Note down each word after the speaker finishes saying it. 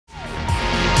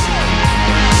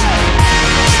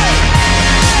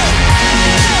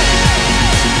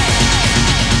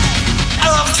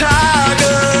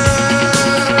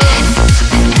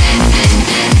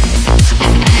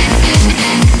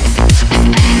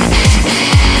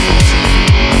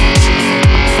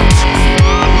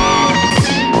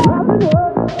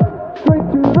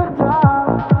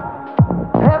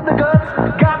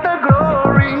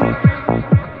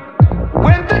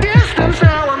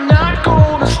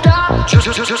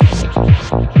Not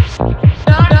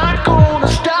gonna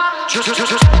stop.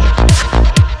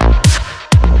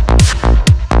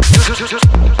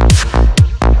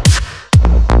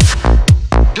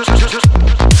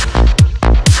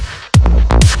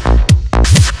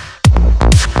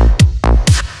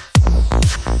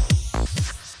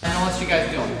 And what you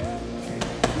guys doing?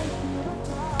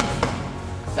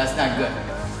 That's not good.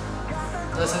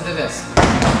 Listen to this.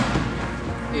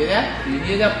 You hear that? You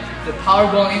hear the power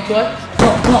going into it?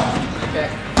 Boom, boom. Okay.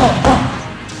 Boom, boom.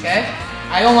 Okay?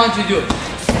 I don't want you to do it.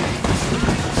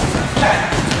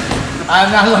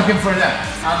 I'm not looking for that.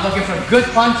 I'm looking for good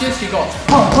punches. You go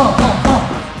boom, boom, boom, boom.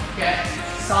 Okay?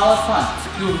 Solid punch.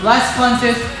 Do less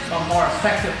punches, but more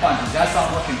effective punches. That's what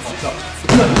I'm looking for. So,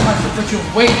 good punches. Put your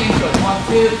weight into it. 1,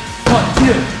 2, 1,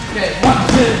 2. Okay, 1,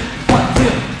 2, 1,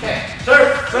 2. Okay. Sir!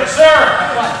 Yes, sir!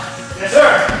 Have fun. Yes,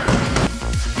 sir!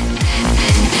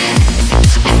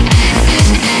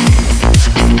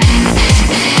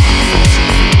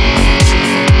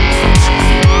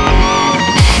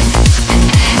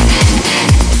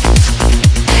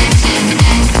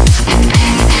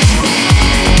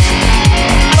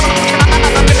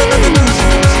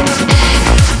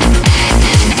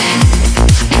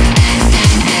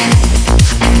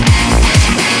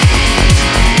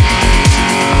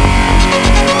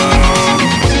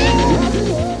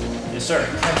 Sir.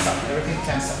 Tense up. Everything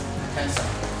tense up. Tense up.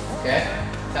 Okay?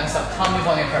 Tense up. Tell me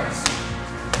when it hurts.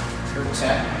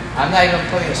 Okay? I'm not even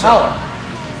putting power.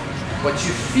 What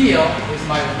you feel is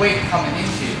my weight coming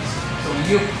into you. So when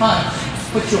you punch,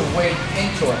 put your weight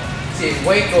into it. See,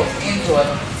 weight goes into it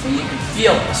and you can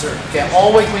feel it. Sir. Okay?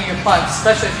 Always when you punch,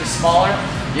 especially if you're smaller,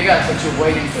 you gotta put your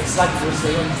weight into it. It's like Bruce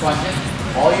Lee when you punch.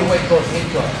 All your weight goes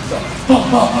into it. So, boom,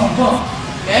 boom, boom, boom.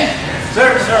 Okay?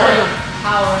 Sir, Put all your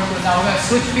power into it. Now we're gonna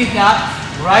switch feet now.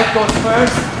 Right goes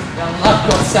first, then left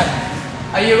goes second.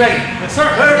 Are you ready? Yes, sir.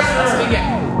 Let's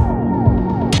begin.